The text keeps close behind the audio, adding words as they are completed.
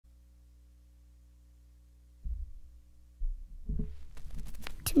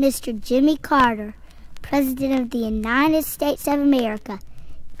to Mr. Jimmy Carter, President of the United States of America.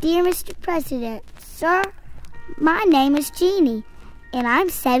 Dear Mr. President, sir, my name is Jeannie, and I'm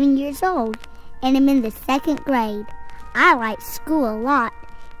 7 years old, and I'm in the 2nd grade. I like school a lot,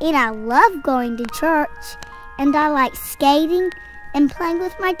 and I love going to church, and I like skating and playing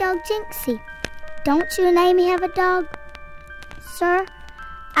with my dog Jinxie. Don't you and Amy have a dog? Sir,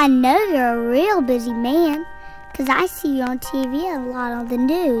 I know you're a real busy man, 'cause I see you on TV a lot on the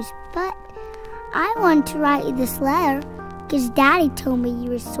news, but I wanted to write you this letter 'cause Daddy told me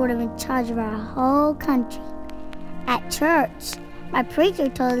you were sort of in charge of our whole country. At church, my preacher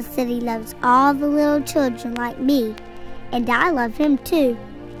told us that he loves all the little children like me, and I love him too.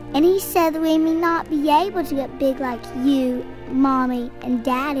 And he said that we may not be able to get big like you, Mommy, and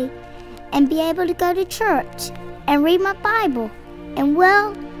Daddy, and be able to go to church and read my Bible, and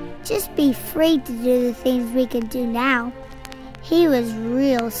well, just be free to do the things we can do now. He was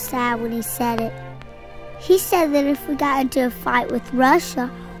real sad when he said it. He said that if we got into a fight with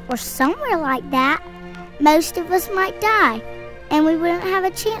Russia or somewhere like that, most of us might die, and we wouldn't have a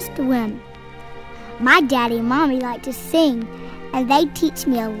chance to win. My daddy and mommy like to sing, and they teach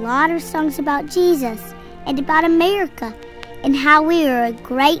me a lot of songs about Jesus and about America and how we are a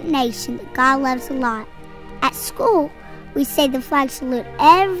great nation that God loves a lot. At school, we say the flag salute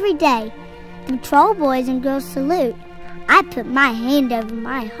every day. The patrol boys and girls salute. I put my hand over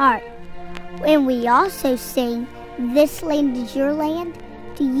my heart. And we also sing, "This Land is Your Land."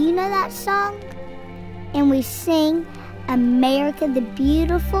 Do you know that song? And we sing, "America the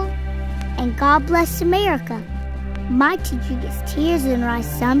Beautiful," and "God Bless America." My teacher gets tears in her eyes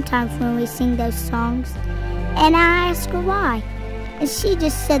sometimes when we sing those songs, and I ask her why. And she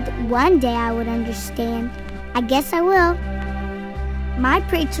just said that one day I would understand. I guess I will. My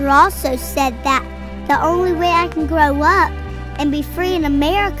preacher also said that the only way I can grow up and be free in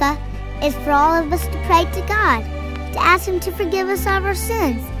America is for all of us to pray to God, to ask Him to forgive us of our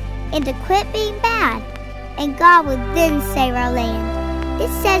sins, and to quit being bad, and God would then save our land. It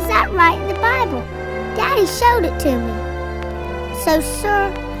says that right in the Bible. Daddy showed it to me. So,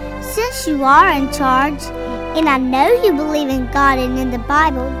 sir, since you are in charge, and I know you believe in God and in the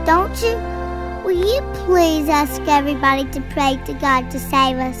Bible, don't you? Will you please ask everybody to pray to God to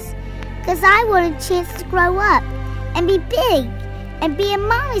save us? 'Cause I want a chance to grow up and be big and be a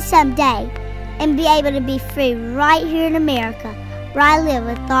mommy someday and be able to be free right here in America where I live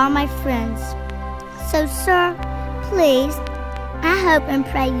with all my friends. So, sir, please, I hope and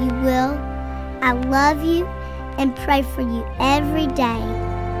pray you will. I love you and pray for you every day.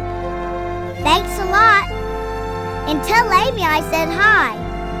 Thanks a lot. And tell Amy I said hi.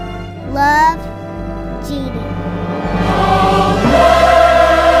 Love, Jeannie.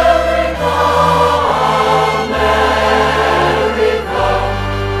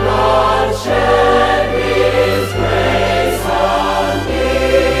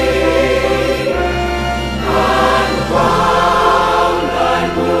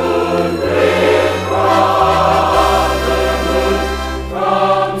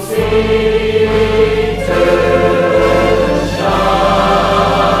 From sea